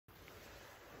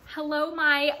Hello,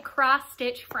 my cross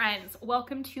stitch friends.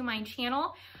 Welcome to my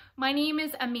channel. My name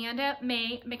is Amanda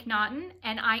Mae MacNaughton,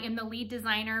 and I am the lead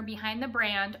designer behind the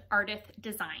brand Ardith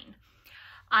Design.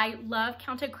 I love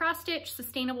counted cross stitch,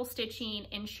 sustainable stitching,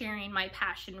 and sharing my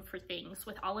passion for things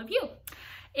with all of you.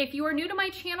 If you are new to my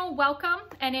channel, welcome.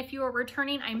 And if you are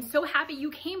returning, I'm so happy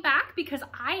you came back because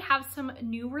I have some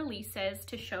new releases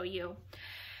to show you.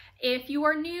 If you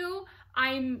are new,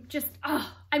 I'm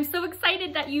so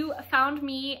excited that you found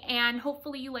me, and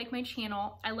hopefully you like my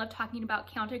channel. I love talking about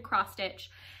counted cross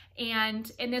stitch. And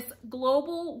in this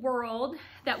global world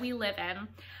that we live in,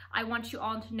 I want you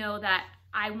all to know that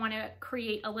I want to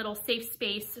create a little safe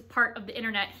space part of the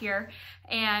internet here.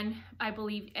 And I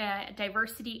believe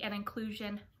diversity and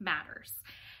inclusion matters,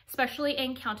 especially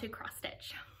in counted cross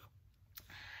stitch.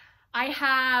 I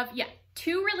have,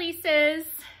 two releases,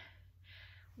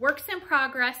 works in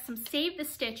progress, some save the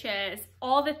stitches,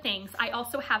 all the things. I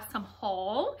also have some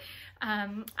haul,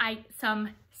 some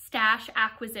stash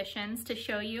acquisitions to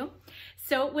show you.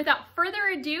 So without further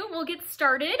ado, we'll get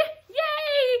started.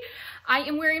 Yay! I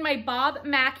am wearing my Bob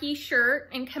Mackie shirt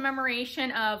in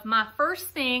commemoration of my first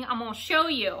thing I'm gonna show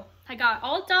you. I got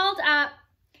all dolled up.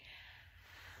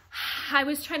 I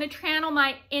was trying to channel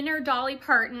my inner Dolly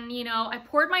Parton, you know. I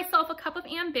poured myself a cup of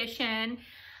ambition.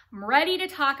 I'm ready to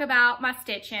talk about my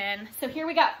stitching. So here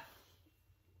we go.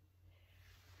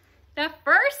 The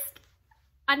first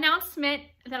announcement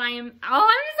that I'm so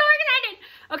excited.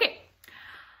 Okay,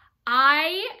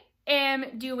 I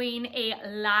am doing a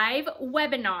live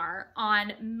webinar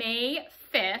on May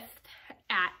 5th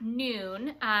at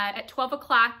noon, at 12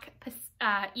 o'clock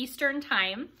Eastern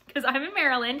time, because I'm in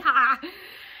Maryland.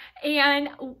 And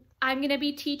I'm gonna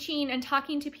be teaching and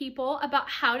talking to people about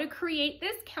how to create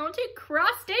this counted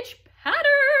cross stitch pattern.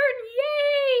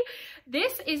 Yay!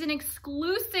 This is an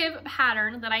exclusive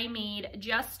pattern that I made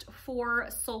just for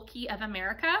Sulky of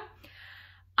America.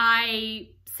 I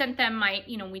sent them my,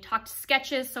 we talked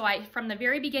sketches. So from the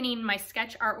very beginning, my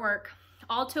sketch artwork,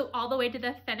 all the way to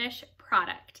the finished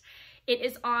product. It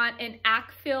is on an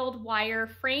acrylic wire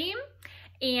frame,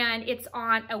 and it's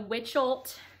on a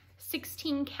Witchelt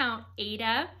 16 count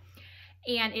Ada.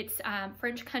 And it's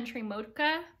French country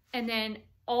mocha. And then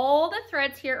all the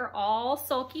threads here are all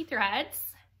sulky threads.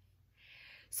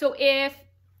 So if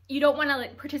you don't want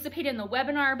to participate in the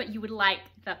webinar, but you would like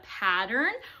the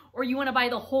pattern, or you want to buy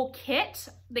the whole kit,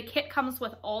 the kit comes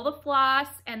with all the floss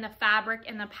and the fabric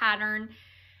and the pattern.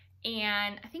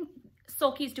 And I think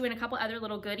Sulky's doing a couple other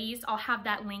little goodies. I'll have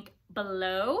that link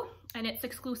below, and it's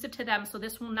exclusive to them. So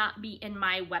this will not be in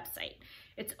my website.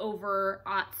 It's over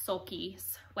at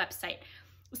Sulky's website.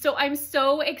 So I'm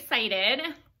so excited.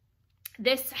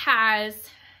 This has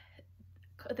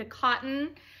the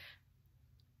cotton,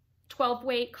 12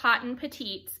 weight cotton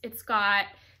petites. It's got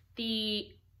the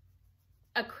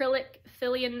acrylic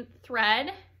fillion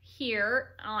thread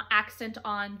here, accent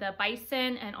on the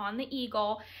bison and on the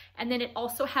eagle. And then it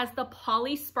also has the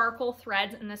poly sparkle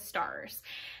threads and the stars.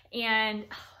 And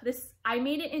this, I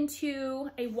made it into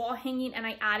a wall hanging, and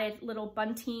I added little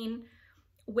bunting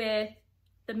with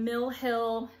the Mill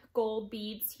Hill gold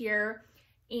beads here.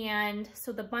 And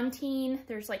so the bunting,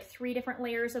 there's like 3 different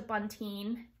layers of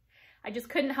bunting. I just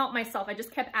couldn't help myself. I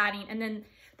just kept adding. And then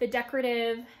the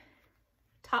decorative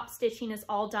top stitching is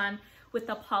all done with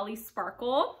the poly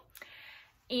sparkle.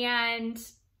 And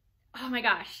oh my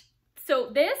gosh. So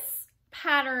this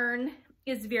pattern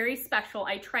is very special.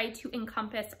 I try to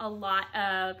encompass a lot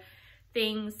of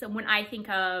things when I think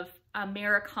of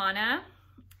Americana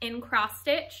in cross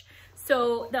stitch.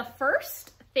 So the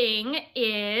first thing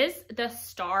is the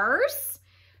stars.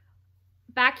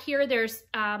 Back here, there's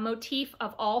a motif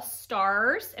of all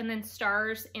stars, and then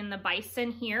stars in the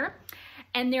bison here.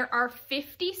 And there are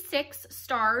 56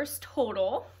 stars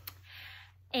total.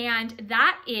 And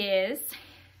that is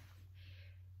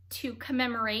to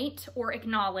commemorate or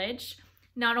acknowledge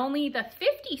not only the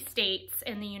 50 states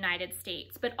in the United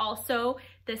States, but also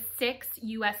the 6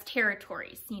 U.S.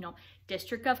 territories,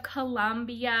 District of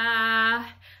Columbia,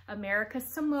 America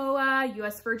Samoa,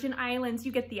 U.S. Virgin Islands.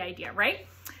 You get the idea, right?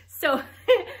 So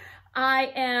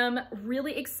I am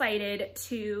really excited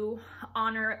to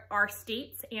honor our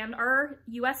states and our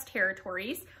U.S.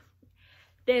 territories.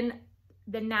 Then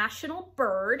the national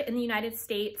bird in the United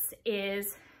States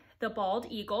is the bald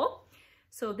eagle.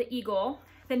 So the eagle.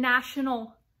 The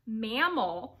national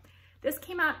mammal, this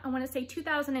came out, I want to say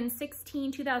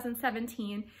 2016,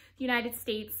 2017, the United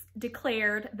States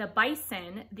declared the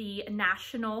bison the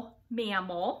national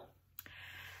mammal.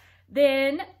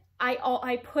 Then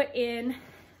I put in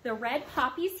the red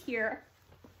poppies here,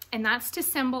 and that's to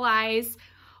symbolize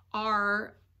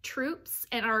our troops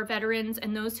and our veterans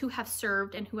and those who have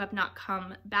served and who have not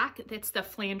come back. It's the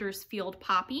Flanders Field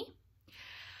Poppy.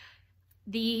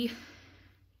 The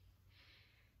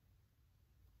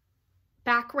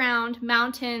background,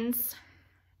 mountains,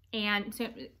 and so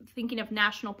thinking of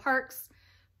national parks,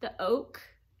 the oak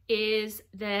is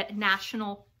the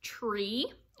national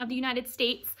tree of the United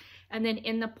States. And then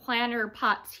in the planter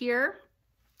pots here,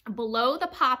 below the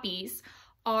poppies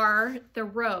are the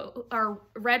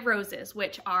red roses,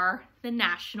 which are the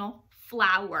national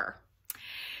flower.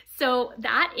 So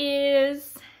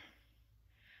that's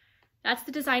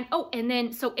the design. Oh, and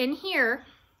then so in here,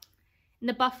 in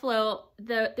the buffalo,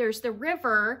 there's the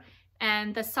river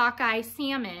and the sockeye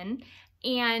salmon,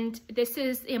 and this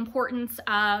is the importance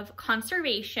of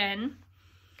conservation.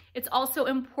 It's also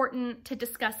important to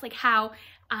discuss like how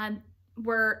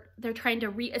they're trying to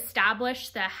reestablish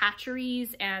the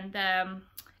hatcheries and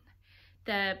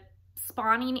the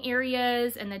spawning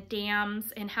areas and the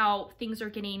dams, and how things are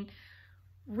getting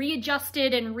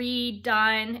readjusted and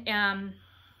redone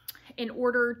in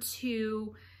order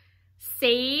to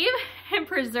save and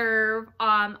preserve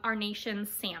our nation's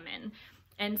salmon.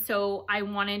 And so I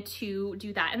wanted to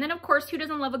do that. And then of course, who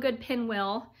doesn't love a good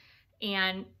pinwheel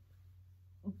and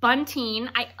bunting?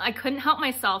 I couldn't help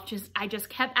myself. I just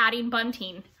kept adding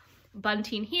bunting.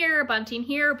 Bunting here, bunting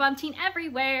here, bunting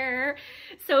everywhere.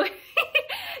 So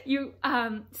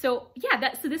so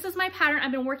this is my pattern.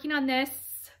 I've been working on this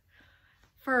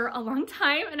for a long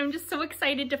time, and I'm just so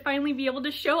excited to finally be able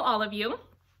to show all of you.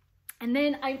 And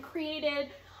then I've created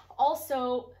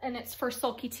also, and it's for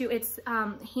Sulky too, it's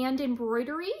hand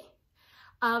embroidery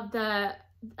of the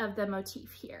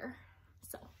motif here.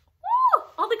 So woo,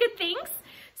 all the good things.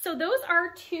 So those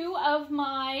are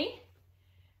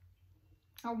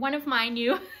one of my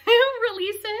new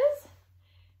releases.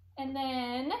 And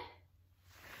then, do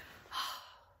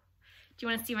you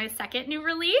want to see my second new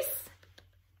release?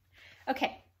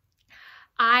 Okay,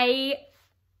 I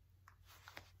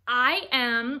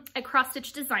am a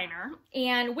cross-stitch designer,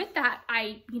 and with that,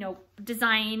 I,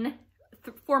 design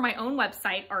for my own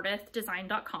website,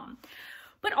 ardithdesign.com,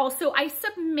 but also I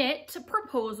submit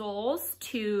proposals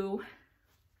to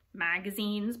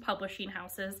magazines, publishing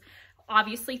houses,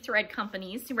 obviously thread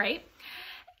companies, right?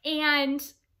 And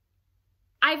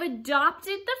I've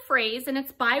adopted the phrase, and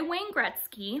it's by Wayne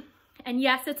Gretzky, and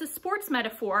yes, it's a sports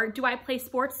metaphor. Do I play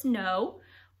sports? No,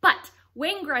 but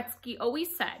Wayne Gretzky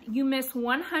always said, you miss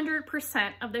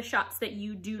 100% of the shots that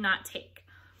you do not take.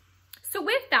 So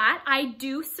with that, I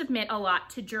do submit a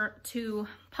lot to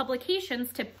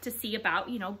publications to see about,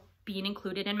 being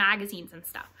included in magazines and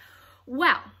stuff.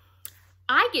 Well,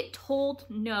 I get told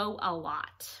no a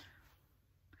lot.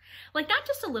 Like not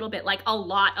just a little bit, like a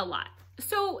lot.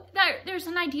 So there's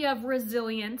an idea of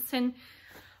resilience, and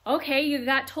okay, you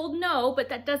got told no, but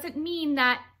that doesn't mean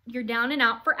that you're down and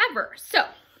out forever. So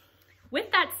with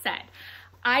that said,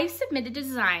 I submitted a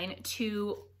design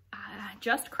to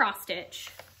Just Cross Stitch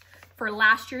for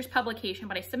last year's publication,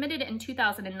 but I submitted it in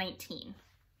 2019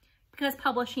 because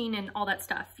publishing and all that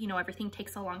stuff, everything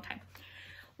takes a long time.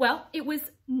 Well, it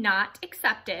was not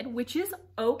accepted, which is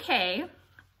okay.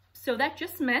 So that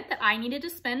just meant that I needed to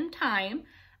spend time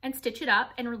and stitch it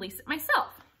up and release it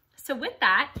myself. So with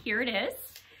that, here it is.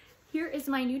 Here is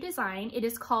my new design. It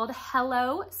is called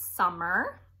Hello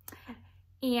Summer,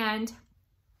 and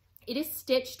it is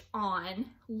stitched on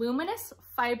Luminous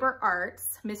Fiber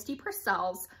Arts, Misty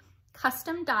Purcell's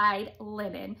custom dyed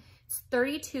linen. It's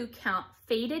 32 count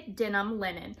faded denim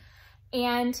linen.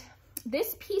 And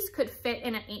this piece could fit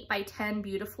in an 8x10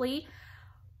 beautifully.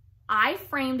 I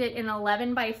framed it in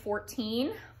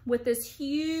 11x14 with this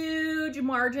huge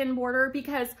margin border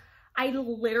because I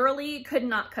literally could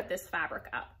not cut this fabric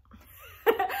up.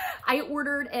 I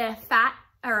ordered an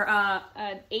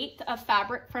 1/8 of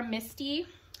fabric from Misty.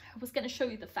 I was gonna show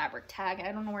you the fabric tag.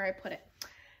 I don't know where I put it.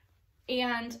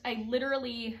 And I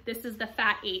literally, this is the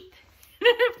fat 1/8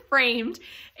 framed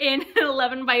in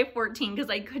 11x14 because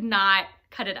I could not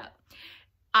cut it up.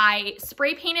 I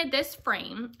spray painted this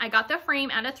frame. I got the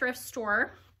frame at a thrift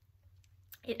store.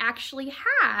 It actually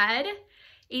had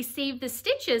a Save the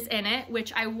Stitches in it,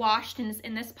 which I washed and is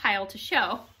in this pile to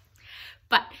show.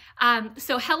 But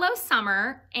so Hello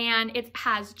Summer, and it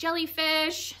has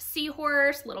jellyfish,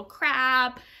 seahorse, little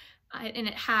crab, and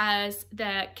it has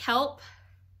the kelp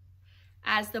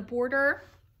as the border.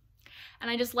 And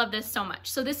I just love this so much.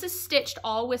 So this is stitched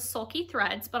all with sulky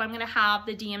threads, but I'm gonna have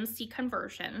the DMC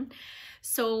conversion.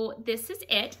 So this is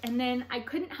it. And then I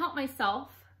couldn't help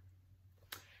myself.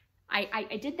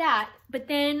 I did that, but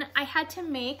then I had to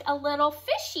make a little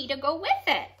fishy to go with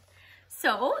it.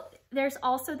 So there's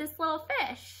also this little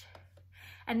fish.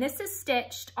 And this is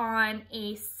stitched on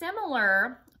a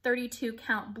similar 32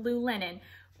 count blue linen,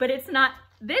 but it's not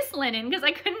this linen because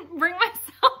I couldn't bring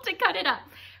myself to cut it up.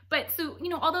 But so, you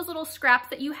know, all those little scraps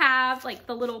that you have, like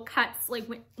the little cuts, like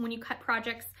when you cut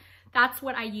projects, that's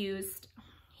what I used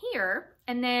here.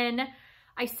 And then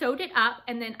I sewed it up,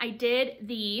 and then I did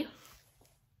the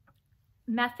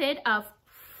method of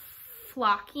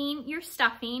flocking your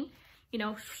stuffing, you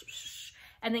know,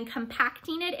 and then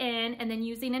compacting it in, and then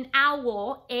using an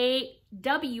owl,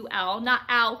 A-W-L, not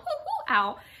owl,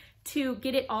 owl, to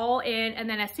get it all in. And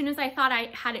then as soon as I thought I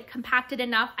had it compacted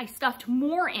enough, I stuffed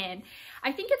more in.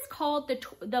 I think it's called the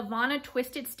Vonna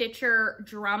Twisted Stitcher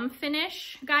Drum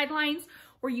Finish Guidelines,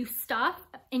 where you stuff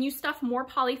more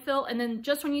polyfill, and then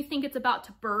just when you think it's about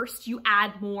to burst, you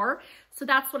add more. So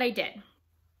that's what I did.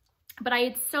 But I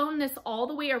had sewn this all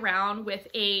the way around with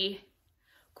a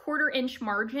 1/4 inch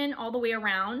margin all the way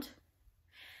around.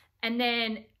 And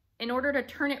then in order to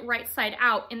turn it right side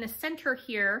out, in the center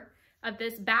here of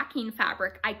this backing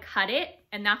fabric, I cut it,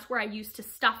 and that's where I used to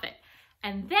stuff it.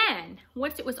 And then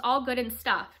once it was all good and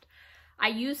stuffed, I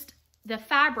used the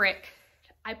fabric,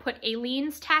 I put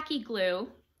Aleene's tacky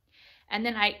glue, and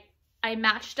then I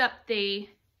matched up the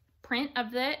print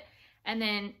of it, and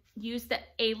then used the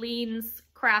Aleene's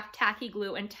craft tacky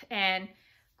glue and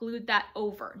glued that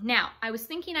over. Now, I was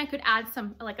thinking I could add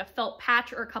some, like a felt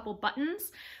patch or a couple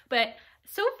buttons, but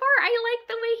so far I like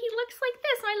the way he looks like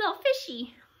this, my little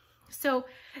fishy. So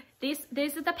this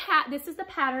is the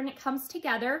pattern. It comes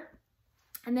together.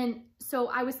 And then, so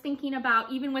I was thinking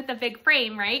about, even with a big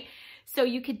frame, right? So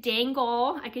you could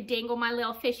dangle, I could dangle my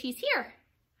little fishies here,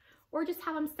 or just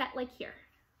have them set like here.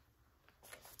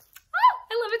 Oh,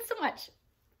 I love it so much.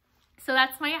 So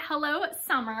that's my Hello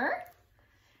Summer.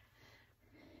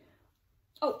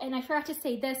 Oh, and I forgot to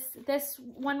say this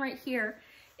one right here,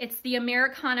 it's the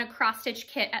Americana cross stitch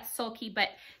kit at Sulky, but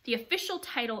the official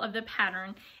title of the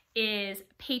pattern is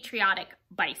Patriotic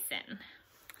Bison.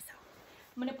 So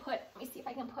I'm gonna put, let me see if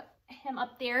I can put him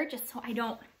up there just so I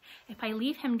don't, if I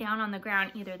leave him down on the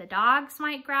ground, either the dogs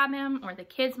might grab him or the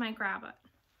kids might grab it.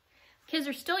 Kids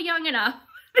are still young enough,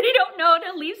 they don't know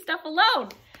to leave stuff alone.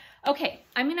 Okay,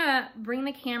 I'm gonna bring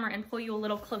the camera and pull you a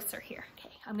little closer here.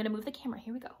 Okay, I'm gonna move the camera,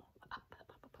 here we go. Up.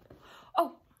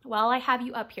 Oh, while I have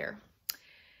you up here,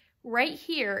 right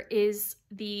here is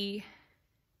the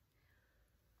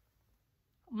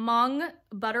Hmong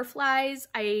butterflies.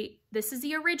 This is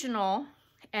the original,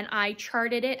 and I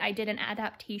charted it. I did an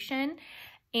adaptation,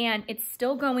 and it's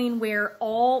still going, where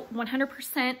all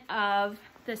 100% of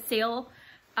the sale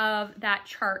of that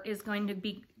chart is going to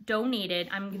be donated.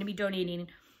 I'm going to be donating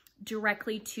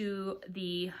directly to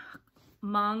the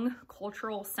Hmong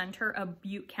Cultural Center of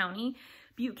Butte County.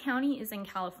 Butte County is in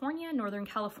California, Northern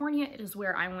California. It is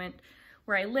where I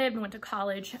lived, went to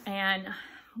college, and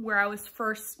where I was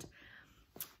first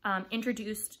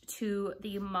introduced to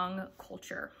the Hmong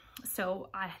culture. So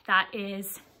that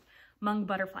is Hmong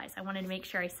butterflies. I wanted to make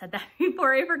sure I said that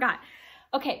before I forgot.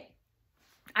 Okay,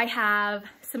 I have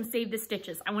some Save the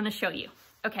Stitches I want to show you.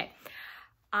 Okay,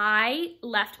 I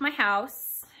left my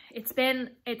house. It's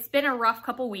been a rough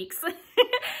couple weeks.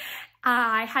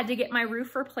 I had to get my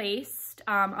roof replaced.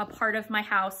 A part of my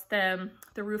house, the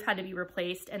roof had to be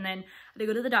replaced, and then I had to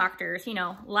go to the doctors. You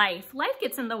know, life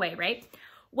gets in the way, right?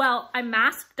 Well, I'm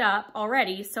masked up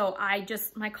already, so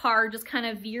my car just kind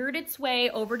of veered its way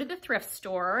over to the thrift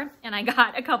store, and I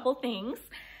got a couple things.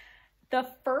 The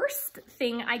first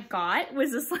thing I got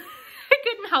was this, I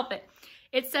couldn't help it.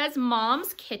 It says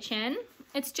Mom's Kitchen.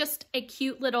 It's just a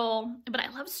cute little, but I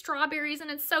love strawberries, and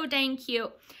it's so dang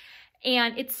cute.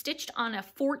 And it's stitched on a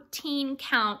 14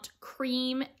 count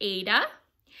cream Aida.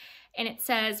 And it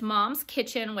says Mom's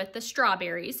Kitchen with the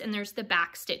strawberries, and there's the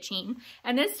back stitching.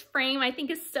 And this frame I think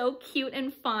is so cute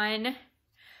and fun.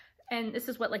 And this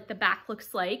is what like the back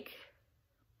looks like.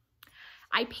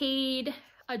 I paid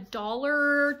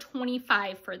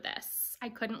 $1.25 for this. I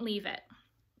couldn't leave it.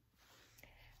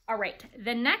 All right,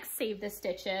 the next Save the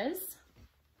Stitches.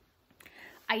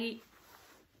 I'm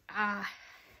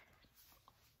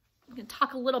gonna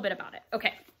talk a little bit about it.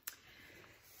 Okay,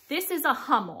 this is a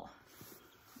Hummel.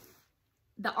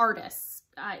 The artist,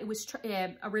 it was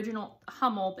original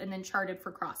Hummel and then charted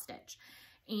for cross stitch.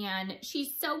 And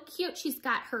she's so cute. She's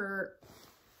got her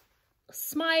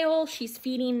smile. She's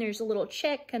feeding, there's a little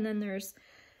chick, and then there's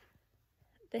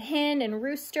the hen and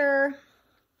rooster,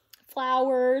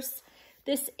 flowers.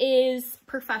 This is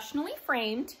professionally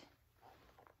framed,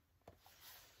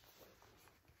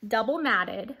 double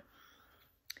matted.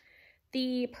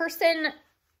 The person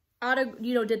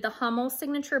did the Hummel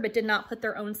signature, but did not put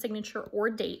their own signature or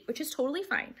date, which is totally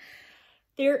fine.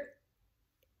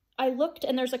 I looked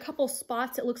and there's a couple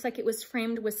spots. It looks like it was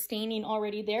framed with staining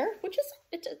already there, which is,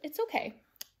 it's okay.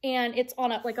 And it's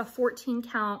on like a 14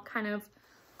 count kind of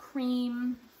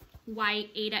cream white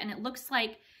Aida. And it looks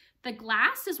like the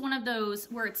glass is one of those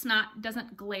where it's not,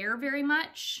 doesn't glare very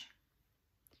much.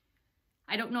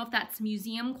 I don't know if that's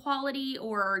museum quality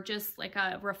or just like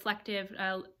a reflective,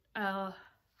 a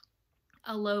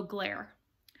low glare.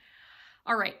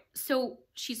 All right, so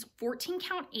she's 14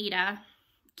 count Aida,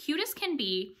 cute as can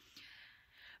be.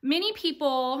 Many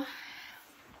people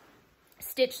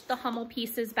stitched the Hummel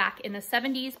pieces back in the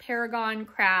 70s. Paragon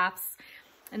Crafts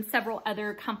and several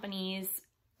other companies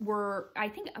were,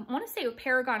 I want to say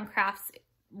Paragon Crafts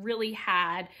really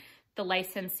had the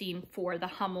licensing for the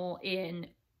Hummel in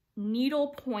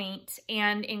needlepoint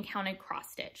and in counted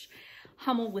cross stitch.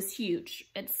 Hummel was huge.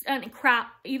 It's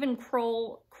even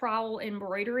crowel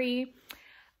embroidery.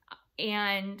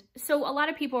 And so a lot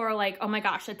of people are like, oh my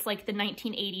gosh, it's like the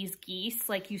 1980s geese.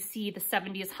 Like you see the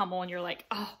 70s Hummel and you're like,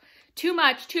 oh, too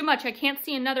much. I can't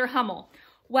see another Hummel.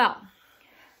 Well,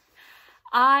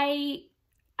 I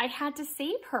had to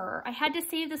save her. I had to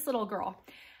save this little girl.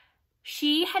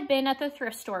 She had been at the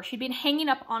thrift store. She'd been hanging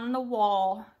up on the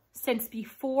wall since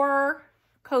before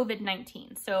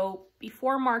COVID-19. So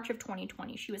before March of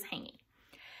 2020, she was hanging.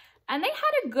 And they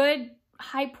had a good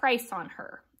high price on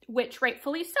her, which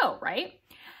rightfully so, right?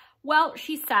 Well,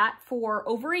 she sat for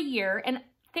over a year, and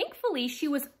thankfully she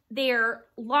was there,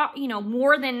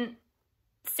 more than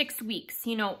 6 weeks.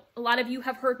 You know, a lot of you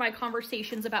have heard my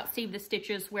conversations about Save the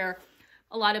Stitches, where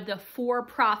a lot of the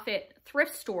for-profit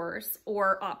thrift stores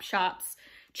or op shops,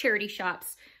 charity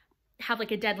shops, have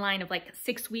like a deadline of like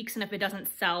 6 weeks, and if it doesn't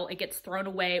sell, it gets thrown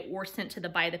away or sent to the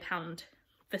by the pound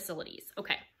facilities.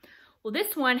 Okay, well,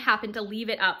 this one happened to leave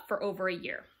it up for over a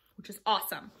year, which is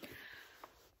awesome.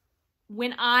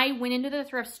 When I went into the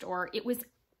thrift store, it was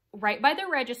right by the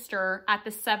register at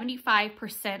the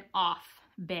 75% off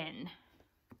bin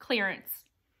clearance.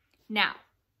 Now,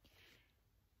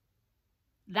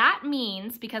 that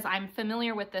means, because I'm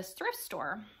familiar with this thrift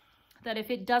store, that if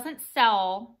it doesn't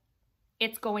sell,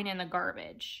 it's going in the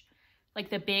garbage, like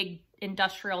the big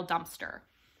industrial dumpster.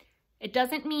 It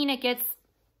doesn't mean it gets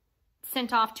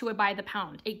sent off to a by the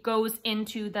pound. It goes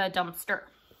into the dumpster.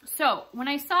 So when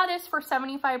I saw this for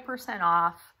 75%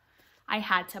 off, I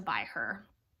had to buy her.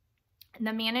 And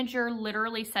the manager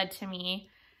literally said to me,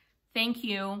 thank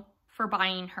you for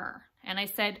buying her. And I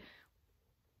said,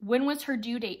 when was her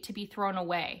due date to be thrown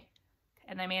away?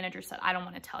 And the manager said, I don't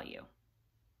want to tell you.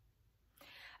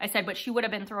 I said, but she would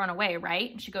have been thrown away, right?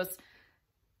 And she goes,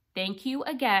 thank you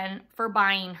again for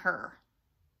buying her.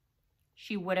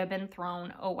 She would have been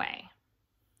thrown away.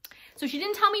 So she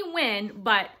didn't tell me when,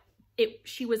 but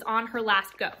she was on her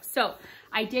last go. So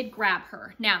I did grab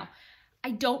her. Now, I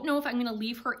don't know if I'm going to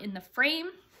leave her in the frame.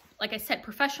 Like I said,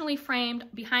 professionally framed,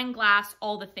 behind glass,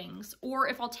 all the things. Or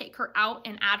if I'll take her out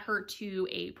and add her to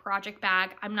a project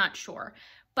bag, I'm not sure.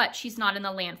 But she's not in the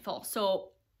landfill, so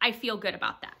I feel good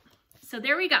about that. So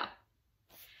there we go.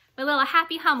 My little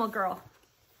happy Hummel girl.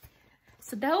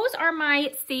 So those are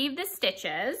my Save the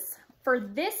Stitches for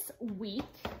this week.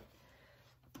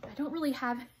 I don't really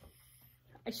have,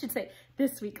 I should say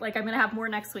this week, like I'm gonna have more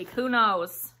next week. Who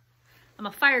knows? I'm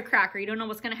a firecracker. You don't know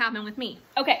what's gonna happen with me.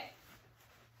 Okay.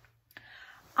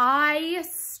 I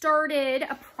started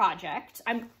a project.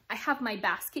 I have my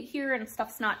basket here and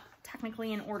stuff's not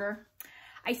technically in order.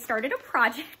 I started a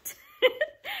project.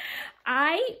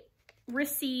 I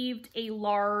received a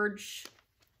large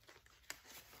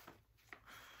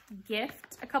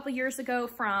gift a couple years ago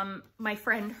from my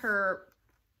friend.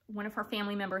 One of her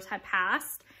family members had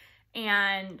passed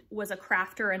and was a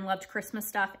crafter and loved Christmas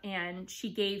stuff, and she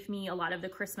gave me a lot of the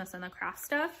Christmas and the craft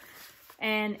stuff.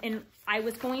 And I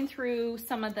was going through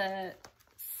some of the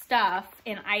stuff,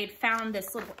 and I had found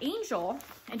this little angel,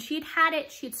 and she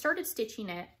had started stitching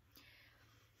it.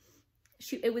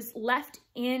 It was left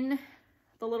in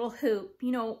the little hoop.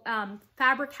 You know,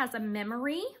 fabric has a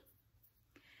memory.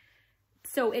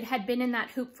 So it had been in that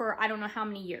hoop for I don't know how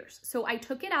many years. So I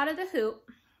took it out of the hoop.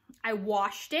 I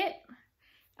washed it,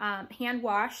 hand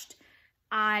washed.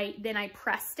 Then I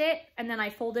pressed it, and then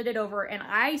I folded it over, and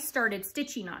I started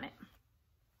stitching on it.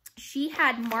 She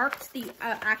had marked the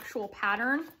actual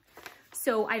pattern,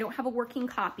 so I don't have a working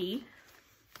copy.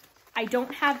 I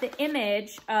don't have the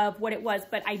image of what it was,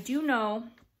 but I do know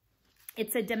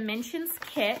it's a dimensions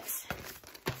kit,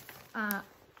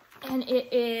 and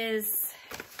it is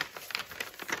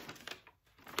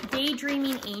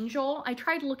Daydreaming Angel. I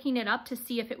tried looking it up to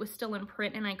see if it was still in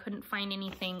print, and I couldn't find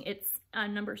anything. It's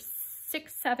number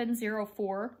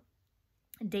 6704,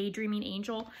 Daydreaming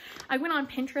Angel. I went on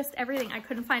Pinterest, everything. I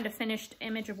couldn't find a finished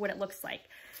image of what it looks like.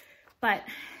 But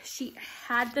she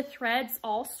had the threads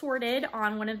all sorted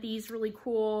on one of these really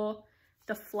cool,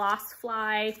 the floss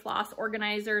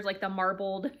organizers, like the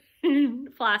marbled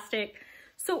plastic.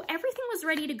 So everything was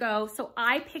ready to go. So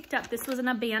I picked up, this was an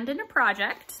abandoned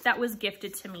project that was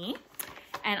gifted to me.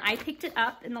 And I picked it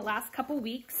up in the last couple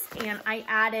weeks, and I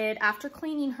added, after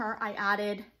cleaning her, I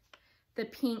added the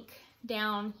pink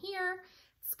down here.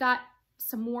 It's got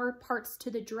some more parts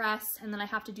to the dress, and then I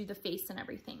have to do the face and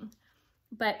everything.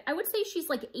 But I would say she's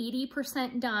like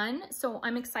 80% done, so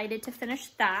I'm excited to finish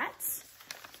that.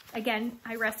 Again,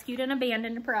 I rescued an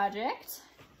abandoned project,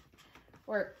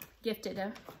 or gifted,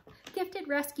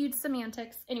 rescued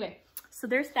semantics. Anyway, so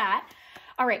there's that.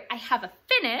 All right, I have a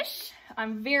finish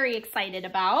I'm very excited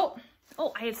about.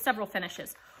 Oh, I have several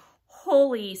finishes.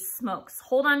 Holy smokes.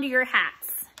 Hold on to your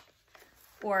hats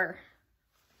or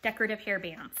decorative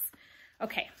hairbands.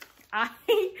 Okay, I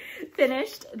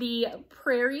finished the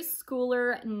Prairie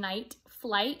Schooler Night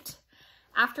Flight.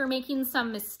 After making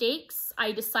some mistakes,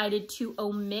 I decided to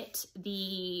omit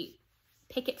the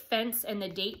picket fence and the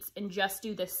dates and just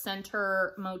do the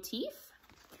center motif.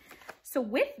 So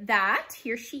with that,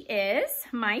 here she is,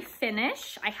 my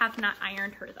finish. I have not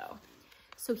ironed her though.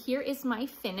 So here is my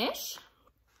finish.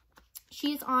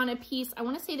 She's on a piece, I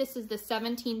want to say this is the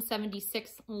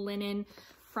 1776 linen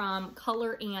from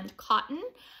Color and Cotton.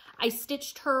 I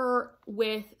stitched her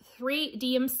with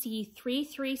DMC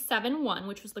 3371,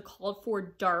 which was the called for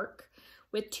dark,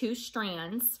 with 2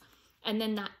 strands. And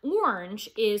then that orange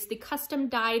is the custom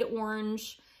dyed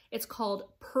orange. It's called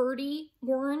Purdy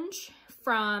Orange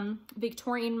from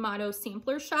Victorian Motto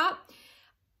Sampler Shop.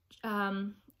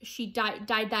 She dyed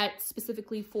that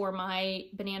specifically for my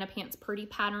Banana Pants Purdy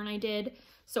pattern I did.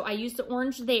 So I used the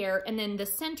orange there. And then the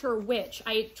center witch,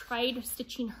 I tried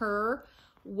stitching her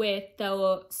with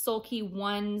the Sulky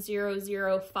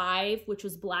 1005, which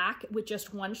was black with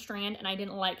just 1 strand. And I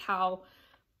didn't like how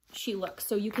she looks.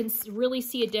 So you can really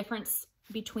see a difference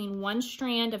between 1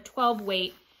 strand of 12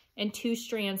 weight and 2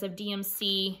 strands of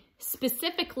DMC,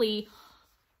 specifically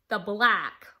the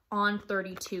black on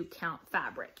 32 count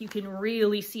fabric. You can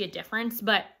really see a difference,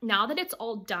 but now that it's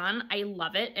all done, I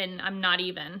love it and I'm not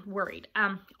even worried.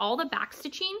 All the back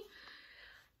stitching,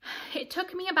 it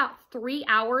took me about 3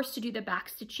 hours to do the back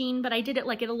stitching, but I did it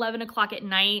like at 11 o'clock at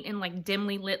night in like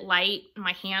dimly lit light.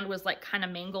 My hand was like kind of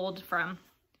mangled from,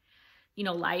 you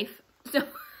know, life. So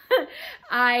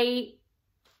I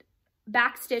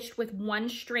backstitched with 1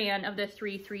 strand of the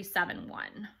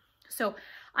 3371. So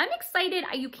I'm excited.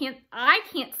 I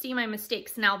can't see my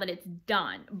mistakes now that it's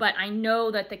done, but I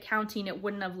know that the counting, it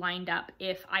wouldn't have lined up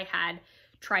if I had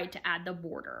tried to add the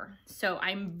border. So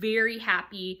I'm very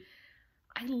happy.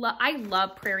 I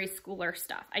love Prairie Schooler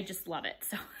stuff. I just love it.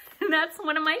 So that's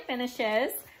one of my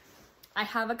finishes. I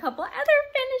have a couple other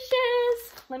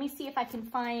finishes. Let me see if I can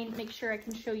make sure I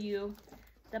can show you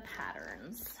the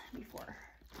patterns before.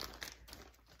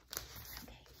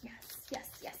 Yes.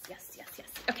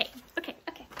 Okay.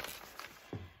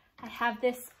 I have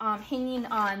this hanging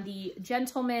on the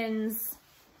gentleman's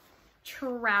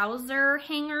trouser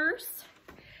hangers.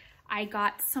 I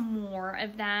got some more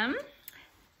of them.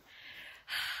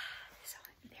 So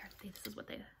this is what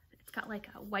it's got like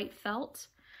a white felt.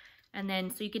 And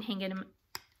then, so you can hang it,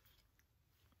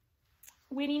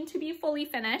 waiting to be fully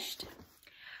finished.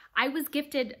 I was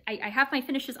gifted, I have my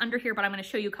finishes under here, but I'm going to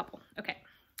show you a couple. Okay.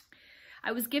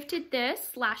 I was gifted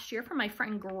this last year from my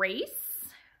friend Grace,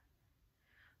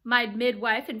 my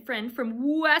midwife and friend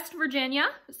from West Virginia.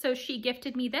 So she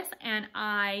gifted me this and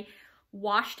I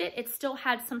washed it. It still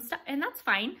had some stuff, and that's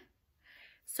fine.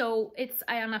 So it's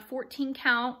on a 14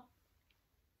 count.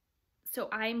 So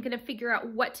I'm going to figure out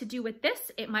what to do with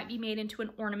this. It might be made into an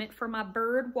ornament for my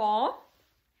bird wall.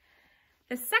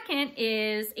 The second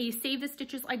is a Save the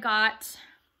Stitches I got,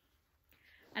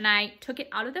 and I took it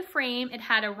out of the frame. It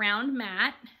had a round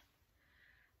mat,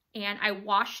 and I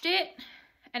washed it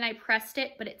and I pressed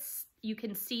it, but you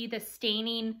can see the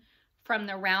staining from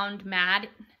the round mat.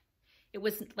 It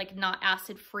was like not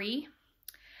acid free.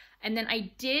 And then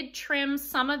I did trim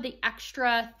some of the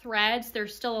extra threads.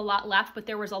 There's still a lot left, but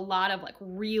there was a lot of like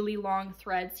really long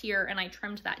threads here, and I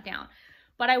trimmed that down.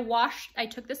 But I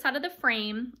took this out of the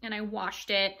frame and I washed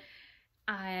it,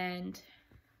 and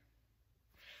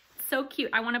it's so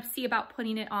cute. I want to see about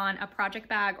putting it on a project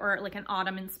bag or like an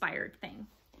autumn inspired thing.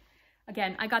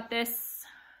 Again, I got this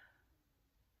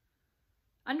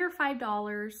under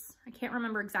 $5. I can't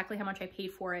remember exactly how much I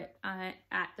paid for it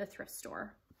at the thrift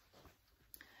store.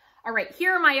 All right,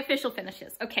 here are my official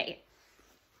finishes. Okay,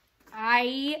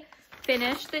 I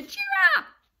finished the giraffe.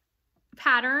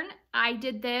 pattern, I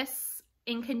did this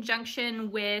in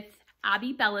conjunction with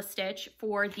Abby Bella Stitch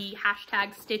for the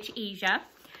hashtag Stitch Asia.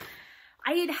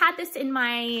 I had this in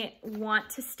my want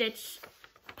to stitch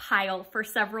pile for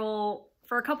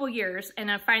a couple years,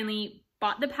 and I finally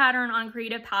bought the pattern on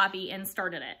Creative Hobby and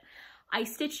started it. I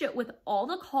stitched it with all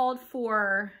the called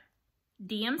for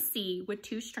DMC with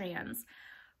 2 strands,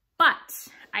 but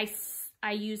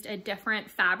I used a different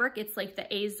fabric. It's like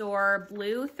the Azure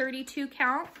Blue 32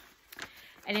 count,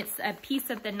 and it's a piece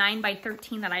of the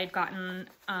 9x13 that I had gotten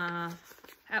at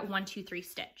 123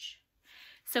 Stitch.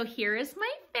 So here is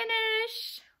my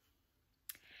finish.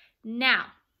 Now,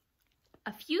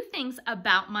 a few things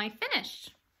about my finish.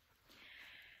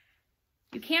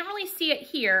 You can't really see it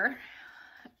here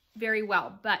very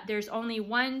well, but there's only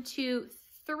 1, 2,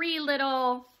 3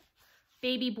 little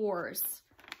baby boars.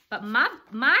 But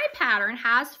my pattern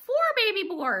has 4 baby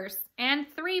boars and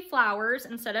 3 flowers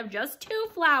instead of just 2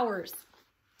 flowers.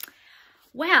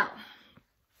 Well,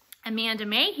 Amanda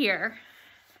Mae here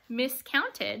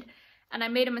miscounted, and I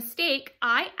made a mistake.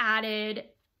 I added,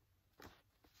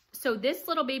 so this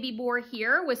little baby boar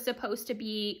here was supposed to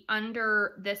be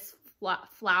under this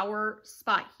flower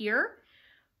spot here,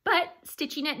 but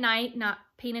stitching at night, not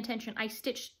paying attention, I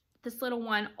stitched this little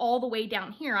one all the way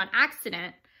down here on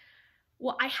accident.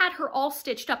 Well, I had her all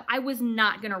stitched up. I was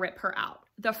not gonna rip her out.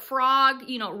 The frog,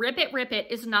 you know, rip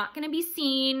it is not gonna be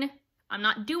seen. I'm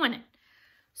not doing it.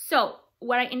 So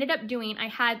what I ended up doing, I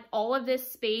had all of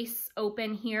this space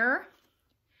open here.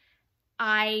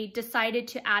 I decided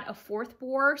to add a 4th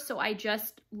boar, so I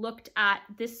just looked at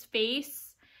this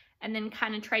space and then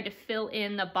kind of tried to fill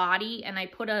in the body, and I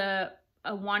put a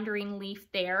wandering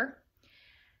leaf there.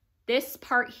 This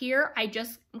part here, I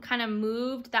just kind of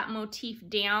moved that motif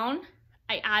down.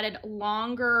 I added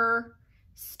longer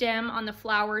stem on the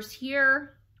flowers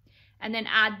here, and then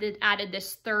added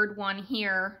this 3rd one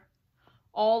here,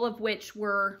 all of which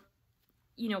were,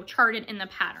 you know, charted in the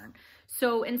pattern.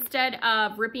 So instead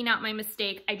of ripping out my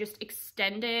mistake, I just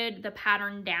extended the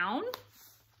pattern down.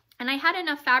 And I had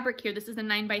enough fabric here. This is a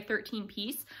 9x13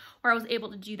 piece where I was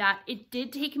able to do that. It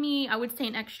did take me, I would say,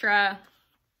 an extra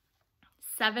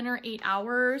 7 or 8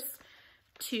 hours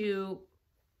to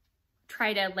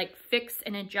try to like fix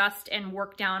and adjust and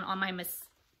work down on my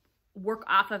work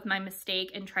off of my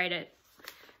mistake and try to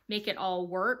make it all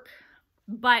work.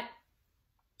 But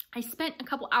I spent a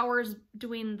couple hours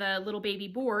doing the little baby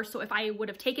boar, so if I would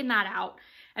have taken that out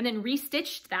and then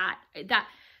restitched that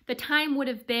the time would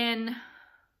have been,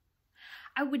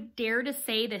 I would dare to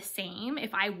say, the same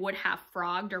if I would have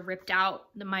frogged or ripped out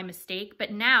my mistake.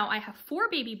 But now I have 4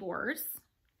 baby boars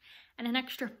and an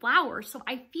extra flower, so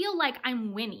I feel like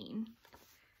I'm winning.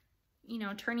 You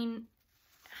know, turning,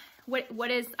 what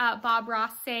does Bob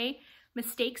Ross say?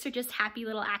 Mistakes are just happy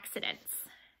little accidents.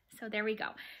 So there we go.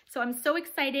 So I'm so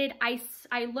excited. I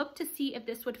looked to see if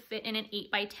this would fit in an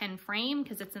 8x10 frame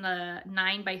because it's in a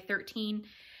 9x13,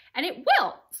 and it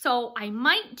will. So I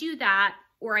might do that,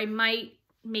 or I might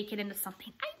make it into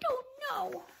something. I don't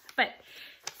know. But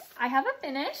I have a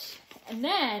finish, and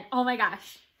then, oh my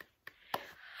gosh,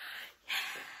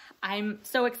 I'm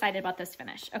so excited about this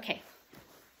finish. Okay,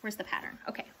 where's the pattern?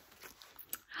 Okay.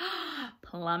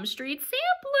 Plum Street Samplers.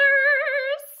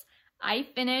 I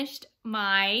finished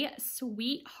my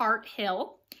Sweetheart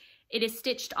Hill. It is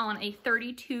stitched on a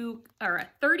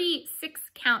 36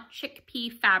 count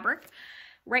chickpea fabric.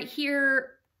 Right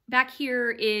here, back here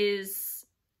is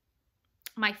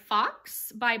my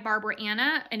Fox by Barbara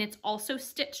Anna, and it's also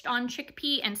stitched on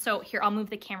chickpea. And so here, I'll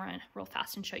move the camera real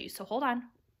fast and show you. So hold on.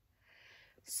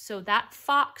 So that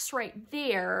Fox right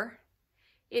there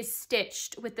is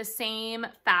stitched with the same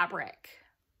fabric.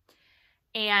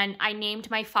 And I named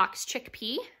my Fox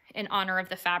Chickpea in honor of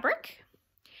the fabric.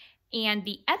 And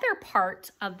the other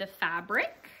part of the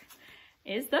fabric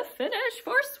is the finish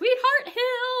for Sweetheart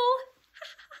Hill.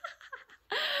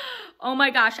 Oh my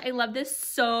gosh, I love this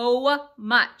so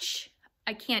much.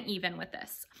 I can't even with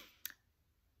this.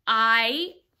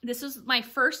 This is my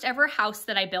first ever house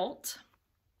that I built.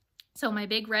 So my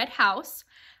big red house,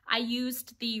 I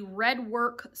used the Red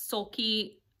Work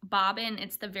Sulky bobbin.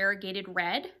 It's the variegated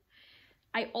red.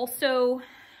 I also,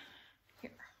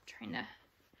 here, I'm trying to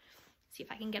see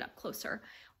if I can get up closer.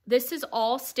 This is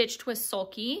all stitched with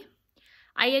Sulky.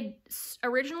 I had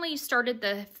originally started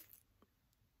the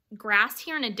grass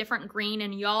here in a different green,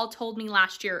 and y'all told me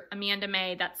last year, Amanda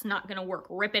Mae, that's not gonna work,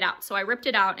 rip it out. So I ripped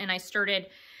it out and I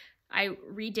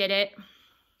redid it.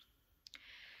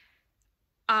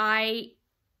 I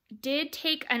did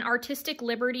take an artistic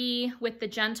liberty with the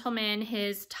gentleman.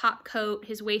 His top coat,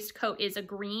 his waistcoat is a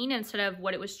green instead of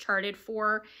what it was charted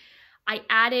for. I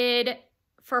added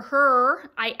for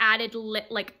her, I added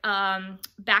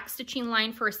back stitching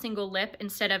line for a single lip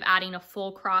instead of adding a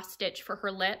full cross stitch for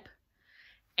her lip.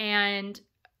 And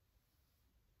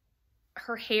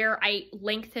her hair, I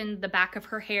lengthened the back of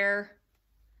her hair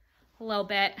a little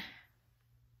bit.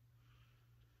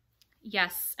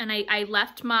 Yes, and I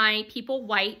left my people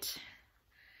white,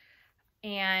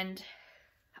 and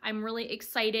I'm really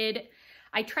excited.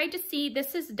 I tried to see,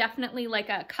 this is definitely like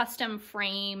a custom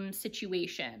frame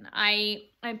situation. I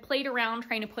played around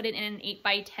trying to put it in an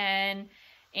 8x10,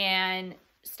 and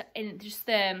just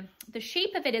the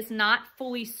shape of it is not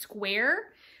fully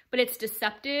square, but it's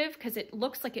deceptive because it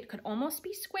looks like it could almost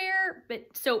be square.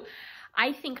 But so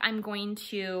I think I'm going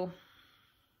to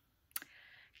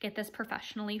get this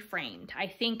professionally framed. I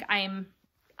think I'm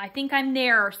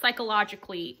there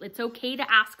psychologically. It's okay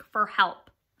to ask for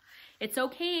help. It's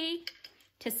okay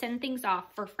to send things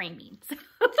off for framing.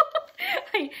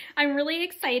 I'm really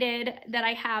excited that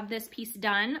I have this piece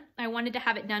done. I wanted to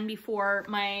have it done before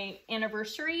my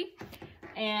anniversary,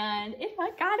 and if I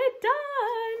got it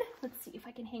done, let's see if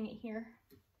I can hang it here.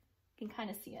 You can kind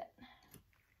of see it.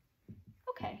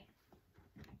 Okay,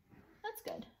 that's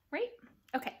good, right?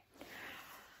 Okay.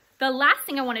 The last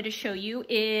thing I wanted to show you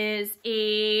is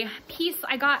a piece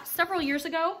I got several years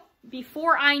ago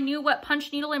before I knew what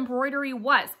punch needle embroidery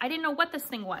was. I didn't know what this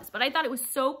thing was, but I thought it was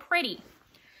so pretty.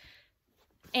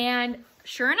 And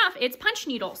sure enough, it's punch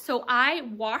needle. So I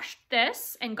washed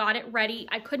this and got it ready.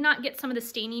 I could not get some of the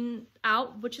staining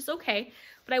out, which is okay,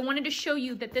 but I wanted to show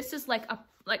you that this is like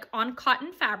on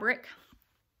cotton fabric,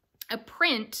 a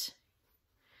print,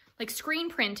 like screen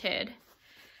printed.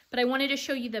 But I wanted to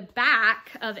show you the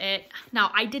back of it. Now,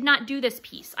 I did not do this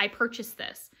piece. I purchased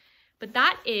this. But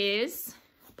that is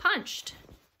punched.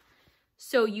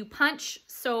 So you punch.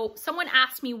 So someone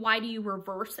asked me, why do you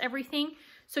reverse everything?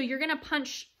 So you're going to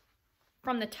punch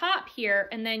from the top here,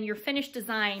 and then your finished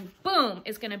design, boom,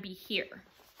 is going to be here.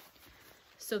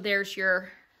 So there's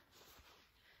your...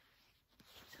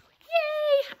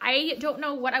 Yay! I don't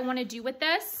know what I want to do with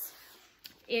this.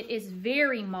 It is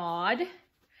very mod.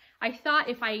 I thought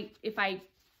if I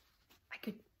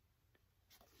could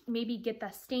maybe get the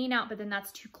stain out, but then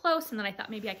that's too close. And then I thought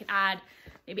maybe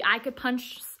I could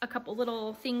punch a couple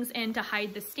little things in to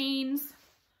hide the stains,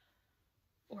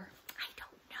 or I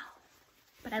don't know,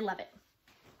 but I love it.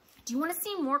 Do you want to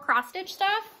see more cross stitch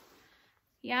stuff?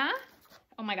 Yeah?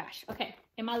 Oh my gosh. Okay.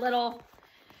 In my little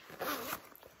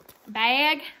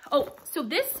bag. Oh, so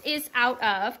this is out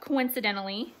of,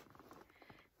 coincidentally,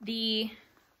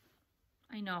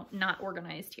 I know, not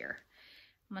organized here.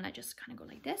 I'm gonna just kind of go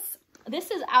like this.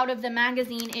 This is out of the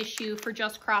magazine issue for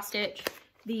Just Cross Stitch,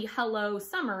 the Hello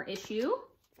Summer issue.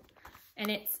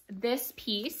 And it's this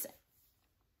piece.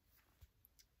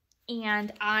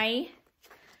 And I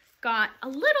got a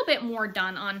little bit more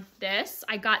done on this.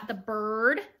 I got the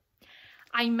bird.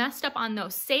 I messed up on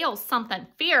those sails something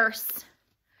fierce,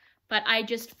 but I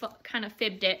just kind of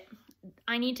fibbed it.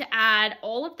 I need to add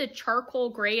all of the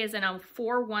charcoal gray as in a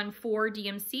 414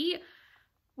 DMC,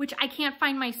 which I can't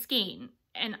find my skein.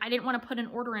 And I didn't want to put an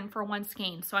order in for one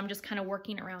skein, so I'm just kind of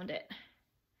working around it.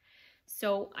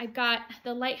 So I've got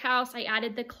the lighthouse, I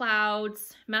added the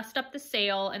clouds, messed up the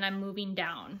sail, and I'm moving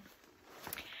down.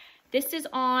 This is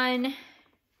on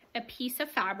a piece of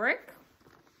fabric,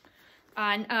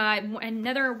 on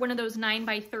another one of those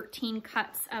 9x13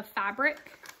 cuts of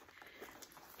fabric.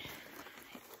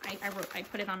 I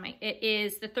put it on my, it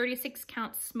is the 36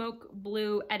 count smoke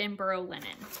blue Edinburgh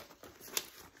linen.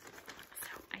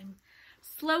 So I'm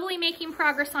slowly making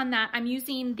progress on that. I'm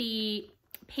using the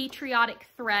Patriotic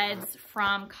threads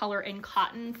from Color and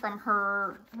Cotton from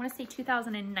her, I want to say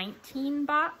 2019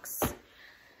 box.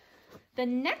 The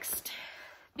next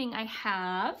thing I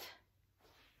have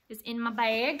is in my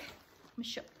bag. Let me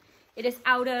show. It is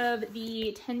out of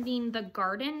the Tending the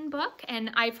Garden book,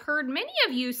 and I've heard many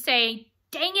of you say,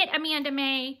 dang it, Amanda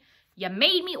Mae, you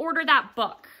made me order that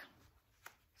book.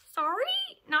 Sorry?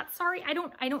 Not sorry. I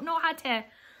don't know how to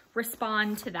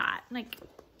respond to that. Like,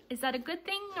 is that a good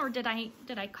thing, or did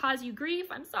I cause you grief?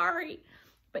 I'm sorry.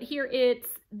 But here it's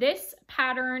this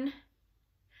pattern.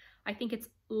 I think it's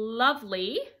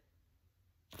lovely.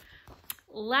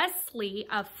 Leslie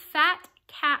of Fat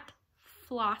Cat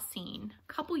Flossing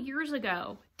a couple years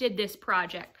ago did this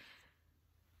project.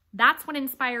 That's what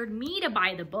inspired me to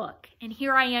buy the book. And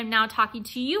here I am now talking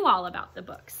to you all about the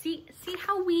book. See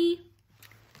how we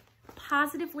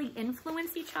positively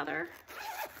influence each other?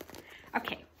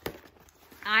 Okay,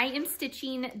 I am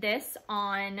stitching this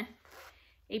on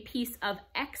a piece of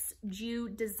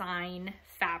Ardith Design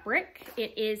fabric.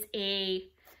 It is a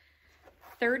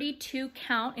 32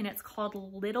 count and it's called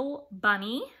Little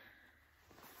Bunny.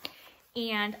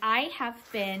 And I have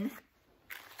been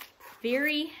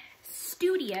very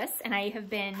studious, and I have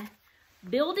been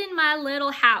building my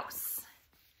little house.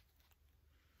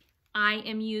 I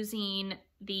am using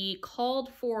the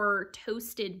called for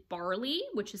toasted barley,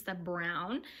 which is the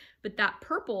brown, but that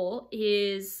purple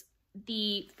is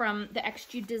from the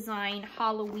Ardith Design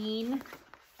Halloween,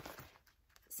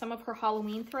 some of her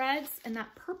Halloween threads, and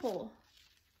that purple,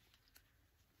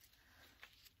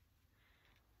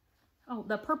 oh,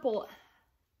 the purple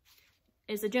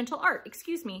is a Gentle Art,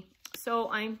 excuse me. So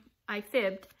I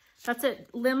fibbed. That's a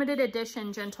limited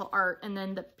edition Gentle Art, and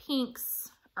then the pinks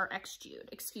are Ardith,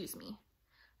 excuse me.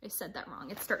 I said that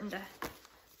wrong. It's starting to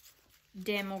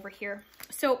dim over here.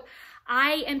 So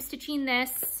I am stitching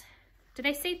this, did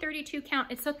I say 32 count?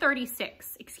 It's a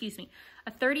 36, excuse me,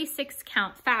 a 36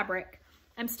 count fabric.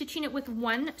 I'm stitching it with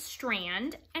one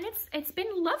strand, and it's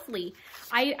been lovely.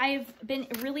 I've been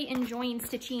really enjoying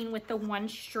stitching with the one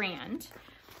strand.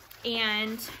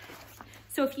 And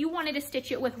so if you wanted to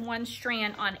stitch it with one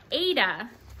strand on Aida,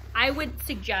 I would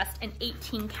suggest an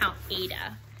 18 count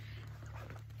Aida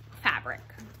fabric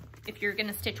if you're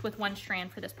gonna stitch with one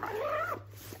strand for this project.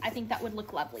 I think that would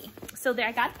look lovely. So there,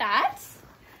 I got that.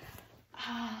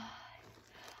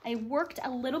 I worked a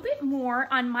little bit more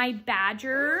on my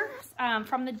badger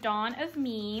from the Dawn of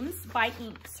Memes by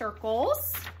Ink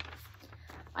Circles.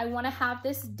 I want to have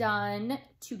this done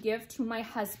to give to my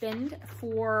husband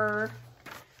for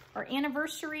our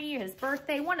anniversary, his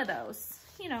birthday, one of those,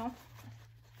 you know.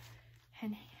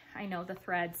 And I know the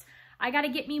threads. I got to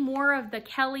get me more of the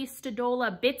Kelly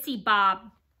Stadola Bitsy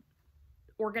Bob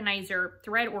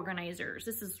thread organizers.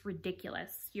 This is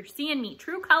ridiculous. You're seeing me,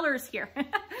 true colors here.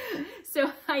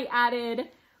 So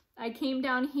I came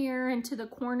down here into the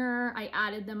corner. I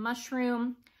added the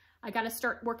mushroom. I got to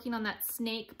start working on that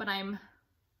snake, but I'm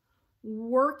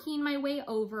working my way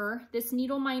over. This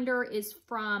needle minder is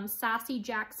from Sassy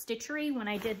Jack Stitchery when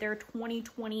I did their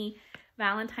 2020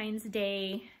 Valentine's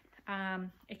Day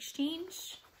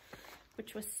exchange,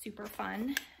 which was super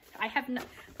fun.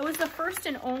 It was the first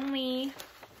and only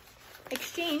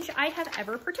exchange I have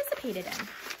ever participated in.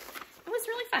 It was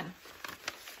really fun.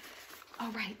 All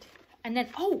right. And then,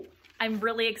 oh, I'm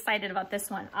really excited about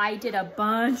this one. I did a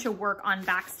bunch of work on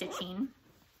back stitching.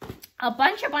 A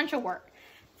bunch of work.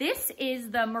 This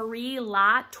is the Marie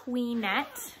La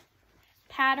Tweenette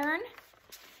pattern.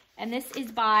 And this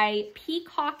is by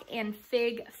Peacock and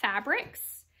Fig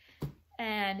Fabrics.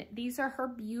 And these are her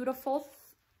beautiful,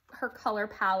 her color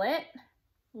palette.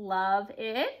 Love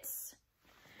it.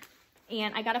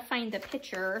 And I gotta find the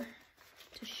picture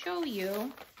to show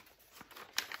you.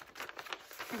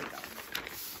 There we go.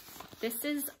 This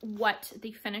is what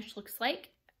the finish looks like.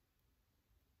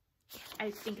 I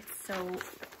think it's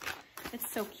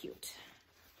so cute.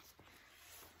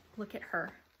 Look at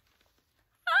her.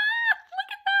 Ah,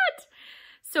 look at that.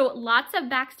 So lots of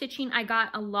back stitching. I got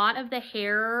a lot of the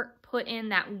hair put in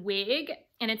that wig,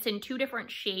 and it's in 2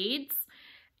 different shades.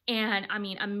 And I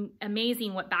mean,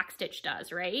 amazing what backstitch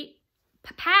does, right?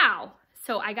 Pow!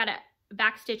 So I got a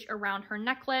backstitch around her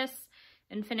necklace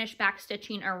and finish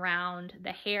backstitching around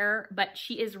the hair, but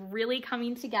she is really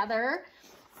coming together.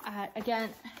 Again,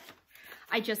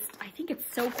 I think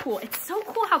it's so cool. It's so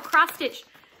cool how cross stitch,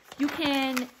 you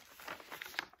can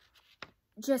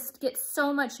just get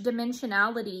so much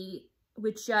dimensionality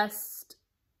with just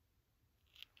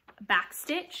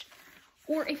backstitch.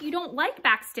 Or if you don't like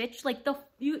backstitch, like the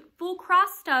full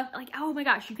cross stuff, like, oh my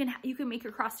gosh, you can make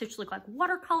your cross stitch look like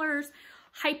watercolors,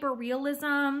 hyper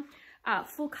realism,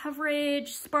 full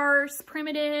coverage, sparse,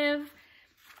 primitive.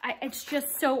 It's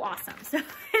just so awesome. So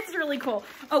it's really cool.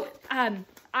 Oh,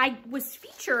 I was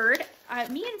featured,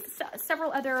 me and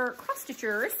several other cross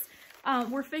stitchers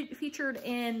were featured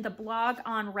in the blog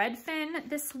on Redfin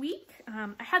this week.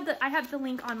 I have the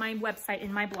link on my website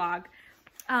in my blog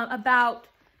about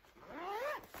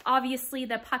obviously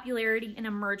the popularity and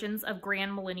emergence of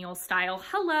grand millennial style.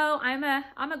 Hello, I'm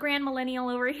a grand millennial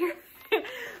over here.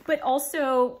 But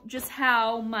also just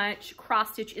how much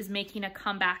cross stitch is making a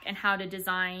comeback and how to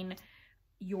design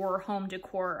your home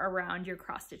decor around your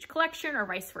cross stitch collection or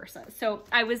vice versa. So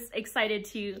I was excited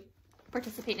to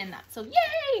participate in that. So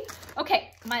yay!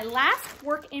 Okay, my last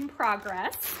work in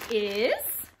progress is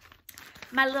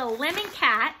my little lemon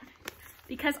cat,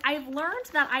 because I've learned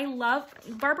that I love,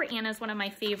 Barbara Anna is one of my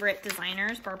favorite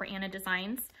designers, Barbara Anna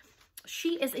Designs.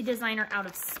 She is a designer out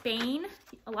of Spain.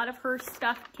 A lot of her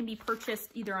stuff can be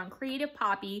purchased either on Creative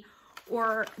Poppy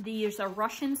or there's a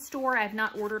Russian store I've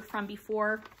not ordered from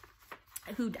before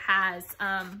who has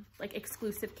like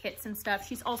exclusive kits and stuff.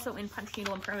 She's also in Punch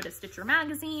Needle and Primitive Stitcher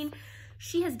magazine.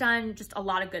 She has done just a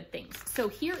lot of good things. So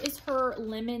here is her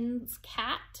Lemons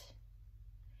cat.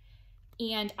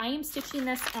 And I am stitching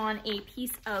this on a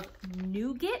piece of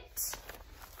nougat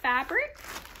fabric.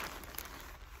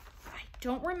 I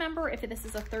don't remember if this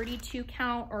is a 32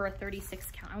 count or a 36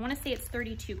 count. I want to say it's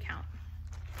 32 count.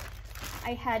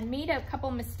 I had made a couple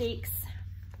mistakes,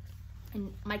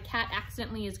 and my cat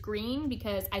accidentally is green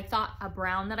because I thought a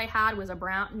brown that I had was a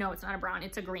brown. No, it's not a brown,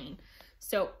 it's a green.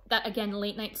 So that, again,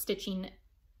 late night stitching.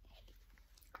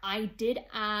 I did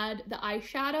add the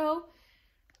eyeshadow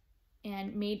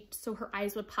and made so her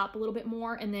eyes would pop a little bit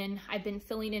more. And then I've been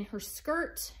filling in her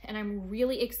skirt, and I'm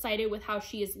really excited with how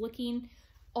she is looking.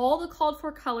 All the called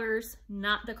for colors,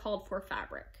 not the called for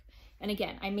fabric. And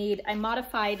again, I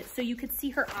modified so you could see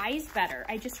her eyes better.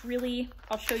 I just really,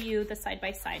 I'll show you the side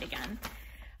by side again.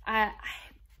 I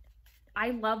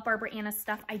love Barbara Anna's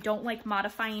stuff. I don't like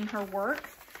modifying her work,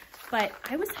 but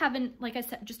I was having, like I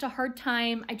said, just a hard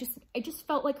time. I just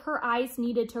felt like her eyes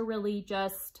needed to really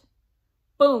just,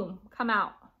 boom, come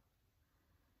out.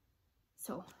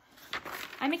 So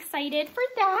I'm excited for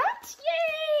that.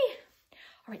 Yay!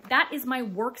 All right, that is my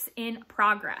works in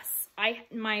progress.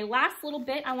 My last little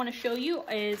bit I want to show you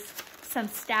is some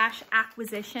stash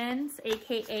acquisitions,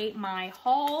 aka my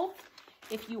haul.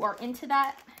 If you are into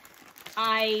that,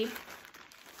 I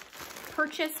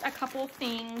purchased a couple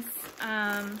things.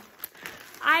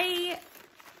 I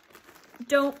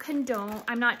don't condone,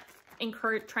 I'm not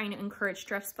trying to encourage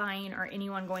stress buying or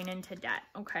anyone going into debt,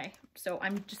 okay? So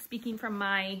I'm just speaking from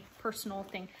my personal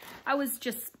thing. I was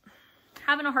just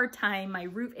having a hard time. My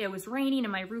roof, it was raining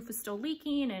and my roof was still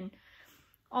leaking and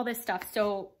all this stuff.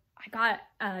 So I got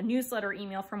a newsletter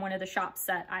email from one of the shops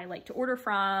that I like to order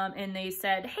from, and they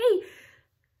said, hey,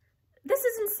 this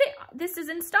is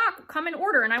in stock, come and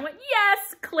order. And I went,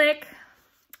 yes, click.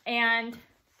 And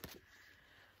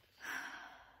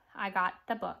I got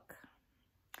the book.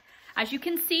 As you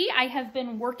can see, I have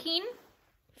been working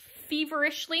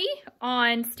feverishly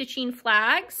on stitching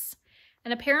flags,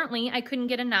 and apparently I couldn't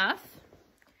get enough.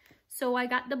 So I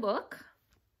got the book.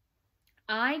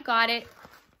 I got it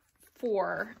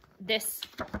for this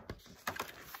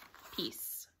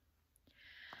piece.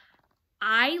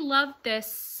 I love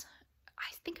this.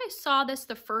 I think I saw this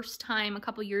the first time a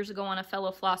couple years ago on a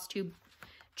fellow Flosstube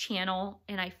channel,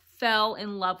 and I fell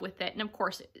in love with it. And of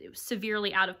course, it was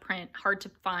severely out of print, hard to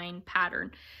find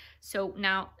pattern. So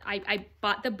now I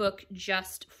bought the book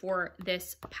just for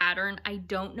this pattern. I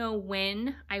don't know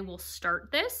when I will start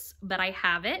this, but I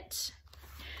have it.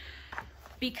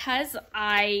 Because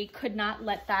I could not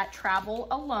let that travel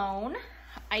alone,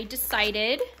 I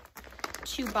decided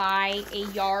to buy a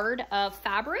yard of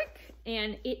fabric,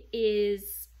 and it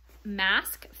is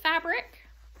mask fabric.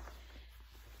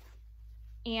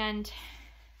 And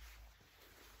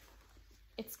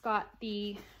it's got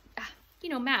the, you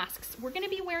know, masks. We're gonna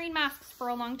be wearing masks for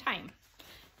a long time.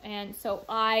 And so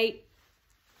I,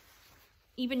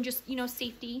 even just, you know,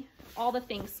 safety, all the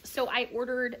things. So I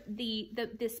ordered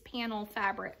this panel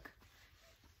fabric,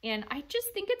 and I just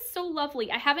think it's so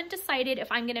lovely. I haven't decided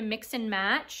if I'm gonna mix and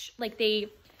match, like they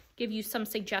give you some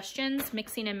suggestions,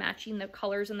 mixing and matching the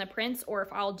colors and the prints, or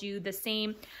if I'll do the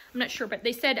same. I'm not sure, but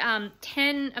they said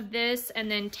 10 of this and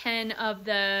then 10 of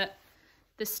the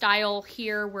style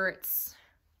here where it's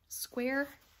square.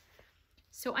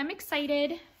 So I'm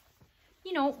excited,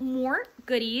 you know, more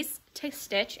goodies to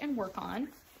stitch and work on.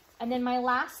 And then my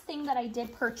last thing that I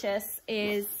did purchase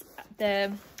is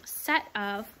the set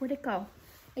of, where'd it go?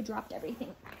 I dropped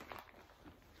everything.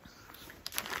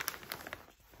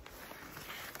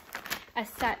 A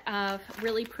set of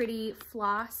really pretty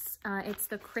floss. It's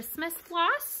the Christmas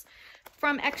floss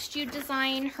from Ardith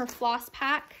Design, her floss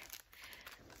pack.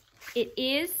 It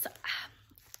is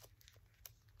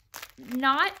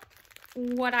not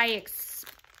what I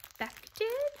expected,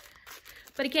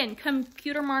 but again,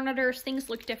 computer monitors, things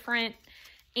look different,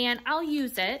 and I'll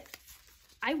use it.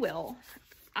 I will.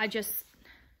 I just,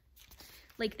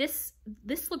 like this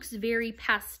looks very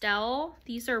pastel.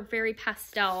 These are very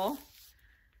pastel,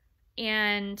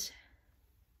 and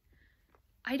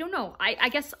I don't know. I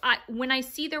guess when I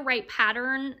see the right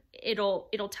pattern, it'll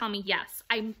tell me yes.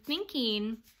 I'm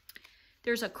thinking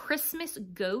there's a Christmas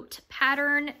goat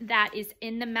pattern that is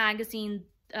in the magazine,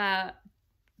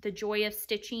 the Joy of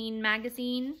Stitching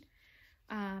magazine,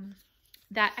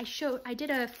 that I did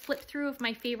a flip through of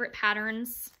my favorite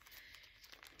patterns.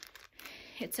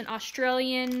 It's an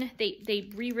Australian, they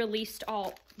re-released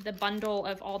all the bundle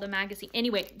of all the magazine.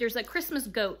 Anyway, there's a Christmas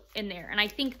goat in there, and I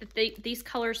think that these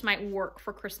colors might work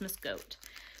for Christmas goat.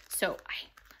 So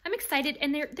I'm excited,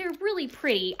 and they're really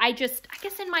pretty. I guess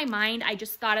in my mind, I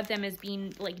just thought of them as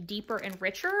being like deeper and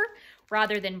richer,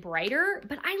 rather than brighter,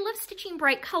 but I love stitching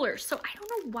bright colors. So I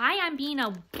don't know why I'm being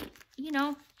a, you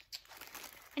know,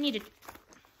 I need to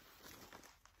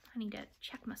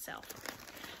check myself.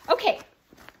 Okay.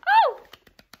 Oh,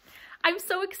 I'm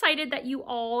so excited that you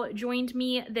all joined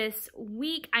me this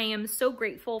week. I am so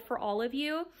grateful for all of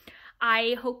you.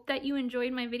 I hope that you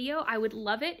enjoyed my video. I would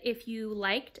love it if you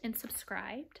liked and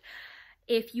subscribed.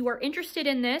 If you are interested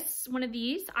in one of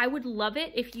these, I would love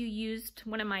it if you used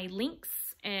one of my links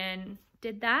and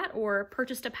did that, or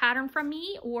purchased a pattern from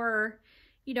me, or,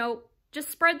 you know, just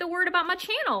spread the word about my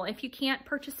channel if you can't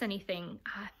purchase anything.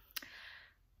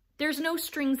 There's no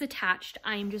strings attached.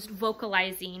 I'm just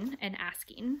vocalizing and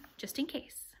asking just in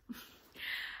case.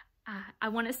 I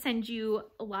want to send you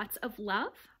lots of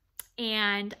love,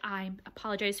 and I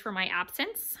apologize for my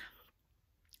absence.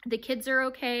 The kids are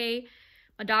okay.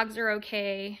 My dogs are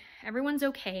okay. Everyone's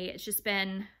okay. It's just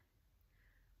been,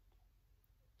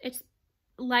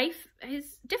 life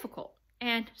is difficult.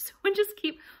 And so I just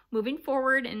keep moving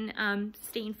forward and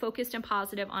staying focused and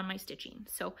positive on my stitching.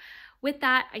 So with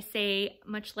that, I say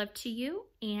much love to you,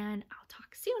 and I'll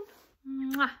talk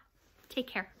soon. Mwah. Take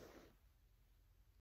care.